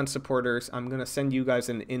Patreon supporters, I'm going to send you guys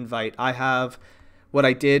an invite. What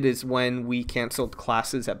I did is when we canceled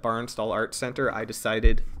classes at Barnstall Art Center, I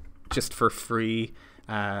decided just for free,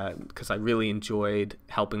 because I really enjoyed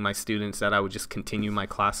helping my students, that I would just continue my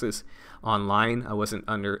classes online. I wasn't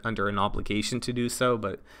under an obligation to do so,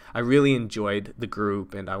 but I really enjoyed the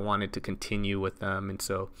group and I wanted to continue with them. And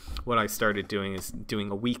so what I started doing is doing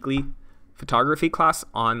a weekly photography class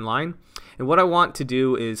online. And what I want to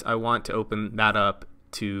do is I want to open that up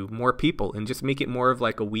to more people and just make it more of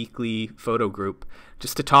like a weekly photo group,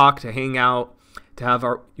 just to talk, to hang out, to have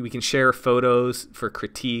we can share photos for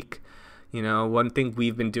critique. You know, one thing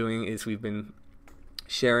we've been doing is we've been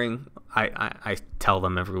sharing. I tell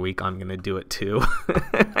them every week I'm going to do it too.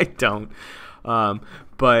 I don't.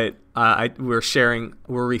 But we're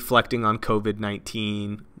reflecting on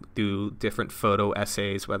COVID-19 through different photo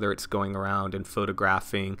essays, whether it's going around and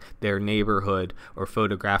photographing their neighborhood or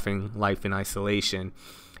photographing life in isolation.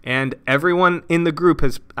 And everyone in the group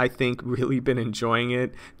has, I think, really been enjoying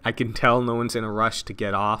it. I can tell no one's in a rush to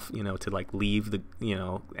get off, to like leave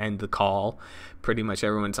end the call. Pretty much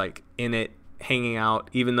everyone's like in it, hanging out,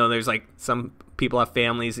 even though there's like some people have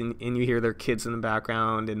families and you hear their kids in the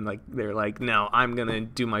background and like they're like, no, I'm going to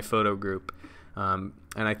do my photo group. And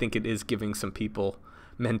I think it is giving some people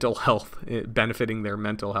mental health, benefiting their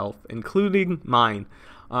mental health, including mine.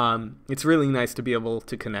 It's really nice to be able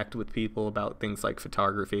to connect with people about things like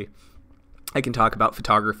photography. I can talk about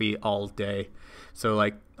photography all day. So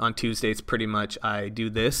like on Tuesdays, pretty much I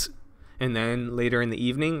do this. And then later in the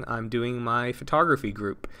evening, I'm doing my photography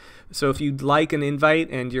group. So if you'd like an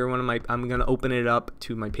invite and you're one of I'm going to open it up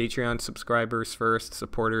to my Patreon subscribers first,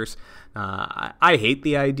 supporters. I hate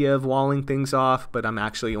the idea of walling things off, but I'm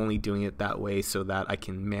actually only doing it that way so that I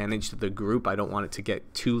can manage the group. I don't want it to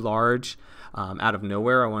get too large out of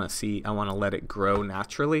nowhere. I want to let it grow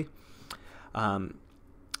naturally. And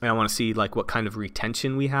I want to see like what kind of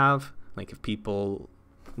retention we have. Like if people,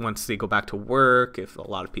 once they go back to work, if a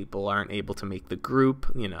lot of people aren't able to make the group,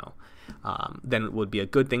 then it would be a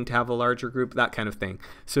good thing to have a larger group, that kind of thing.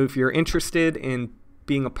 So if you're interested in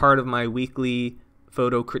being a part of my weekly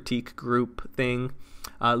photo critique group thing,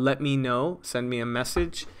 let me know. Send me a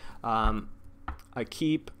message. I'm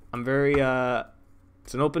very,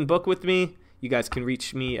 it's an open book with me. You guys can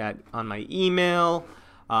reach me on my email.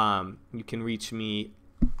 You can reach me.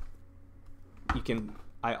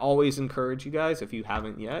 I always encourage you guys, if you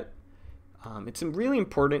haven't yet, it's really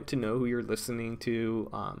important to know who you're listening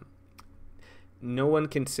to. No one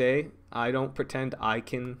can say, I don't pretend I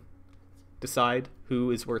can decide who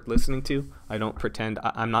is worth listening to. I don't pretend,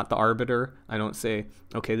 I'm not the arbiter. I don't say,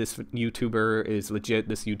 okay, this YouTuber is legit,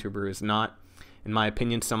 this YouTuber is not. In my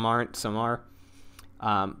opinion, some aren't, some are.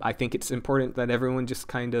 I think it's important that everyone just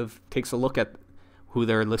kind of takes a look at who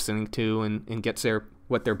they're listening to and gets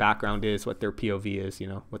what their background is, what their POV is,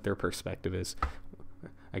 what their perspective is.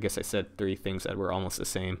 I guess I said 3 things that were almost the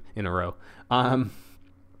same in a row.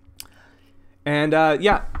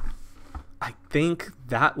 Yeah, I think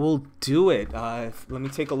that will do it. Let me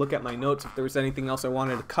take a look at my notes if there was anything else I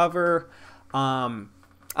wanted to cover.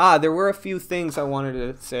 There were a few things I wanted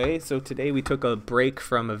to say. So today we took a break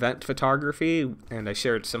from event photography and I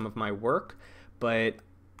shared some of my work. But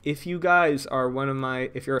if you guys are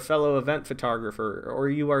if you're a fellow event photographer or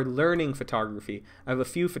you are learning photography, I have a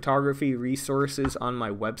few photography resources on my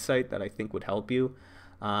website that I think would help you.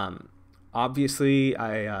 Obviously,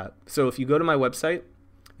 so if you go to my website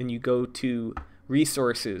and you go to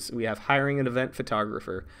resources, we have hiring an event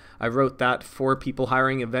photographer. I wrote that for people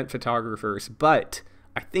hiring event photographers, but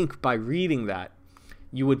I think by reading that,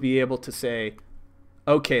 you would be able to say,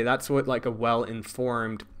 okay, that's what like a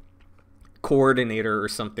well-informed coordinator or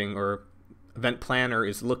something or event planner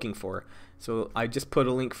is looking for. So I just put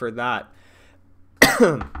a link for that.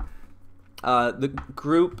 The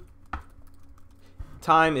group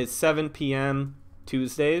time is 7 p.m.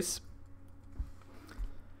 Tuesdays.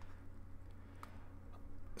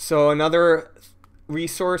 So another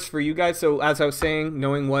resource for you guys. So as I was saying,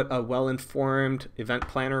 knowing what a well-informed event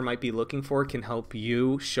planner might be looking for can help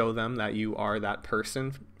you show them that you are that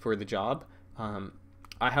person for the job.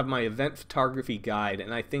 I have my event photography guide,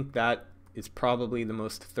 and I think that is probably the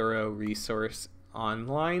most thorough resource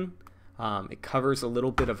online. It covers a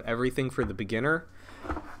little bit of everything for the beginner.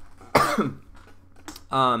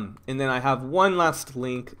 And then I have one last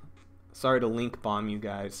link. Sorry to link bomb you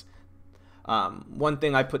guys. One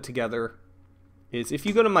thing I put together is if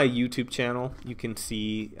you go to my YouTube channel, you can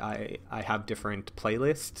see I have different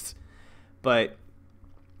playlists. But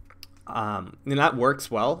and that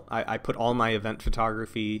works well. I put all my event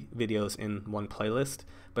photography videos in one playlist.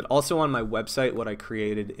 But also on my website, what I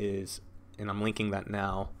created is, and I'm linking that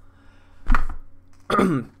now,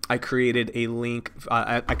 I created a link.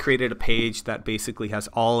 I created a page that basically has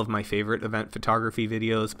all of my favorite event photography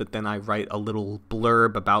videos, but then I write a little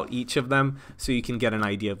blurb about each of them so you can get an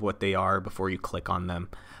idea of what they are before you click on them.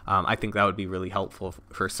 I think that would be really helpful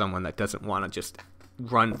for someone that doesn't want to just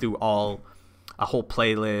run through a whole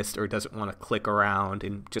playlist or doesn't want to click around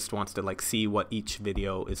and just wants to like see what each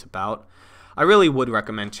video is about. I really would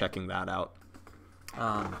recommend checking that out.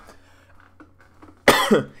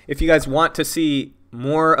 If you guys want to see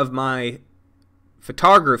more of my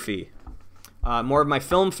photography, more of my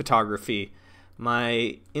film photography,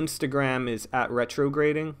 my Instagram is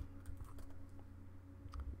 @retrograding.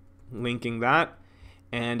 linking that.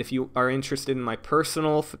 And if you are interested in my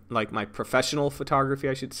personal, like my professional photography,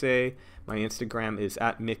 I should say, my Instagram is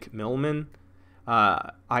at Milman.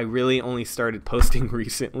 I really only started posting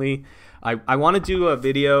recently. I want to do a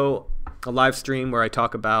video, a live stream where I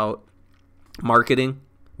talk about marketing,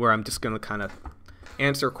 where I'm just going to kind of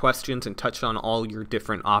answer questions and touch on all your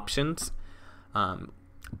different options.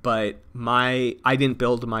 But I didn't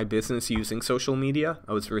build my business using social media.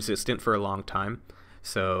 I was resistant for a long time.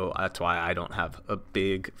 So that's why I don't have a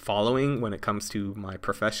big following when it comes to my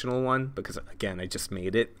professional one, because again, I just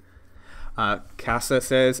made it. Casa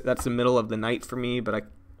says, that's the middle of the night for me, but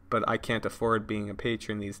I can't afford being a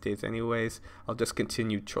patron these days anyways. I'll just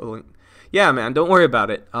continue trolling. Yeah, man, don't worry about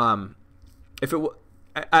it. If it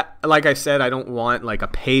like I said, I don't want like a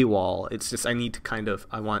paywall. It's just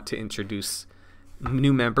I want to introduce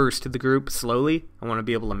new members to the group slowly. I want to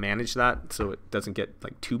be able to manage that so it doesn't get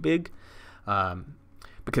like too big.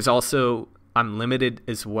 Because also I'm limited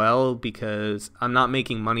as well because I'm not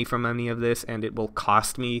making money from any of this, and it will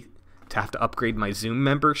cost me to have to upgrade my Zoom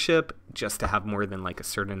membership just to have more than like a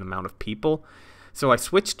certain amount of people. So I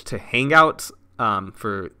switched to Hangouts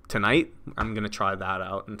for tonight. I'm going to try that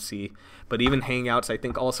out and see. But even Hangouts I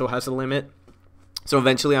think also has a limit. So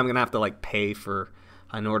eventually I'm going to have to like pay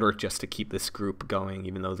in order just to keep this group going,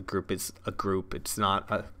 even though the group is a group. It's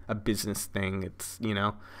not a business thing. It's,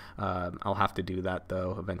 I'll have to do that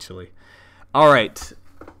though eventually. All right.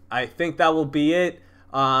 I think that will be it.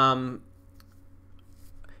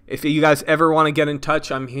 If you guys ever want to get in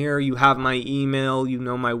touch, I'm here. You have my email,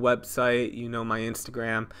 my website, my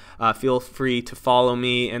Instagram. Feel free to follow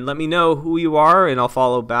me and let me know who you are, and I'll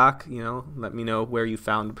follow back. Let me know where you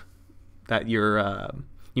found that your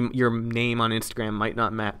name on Instagram might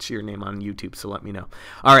not match your name on YouTube, so let me know.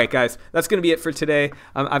 All right, guys, that's going to be it for today.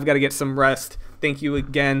 I've got to get some rest. Thank you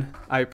again. I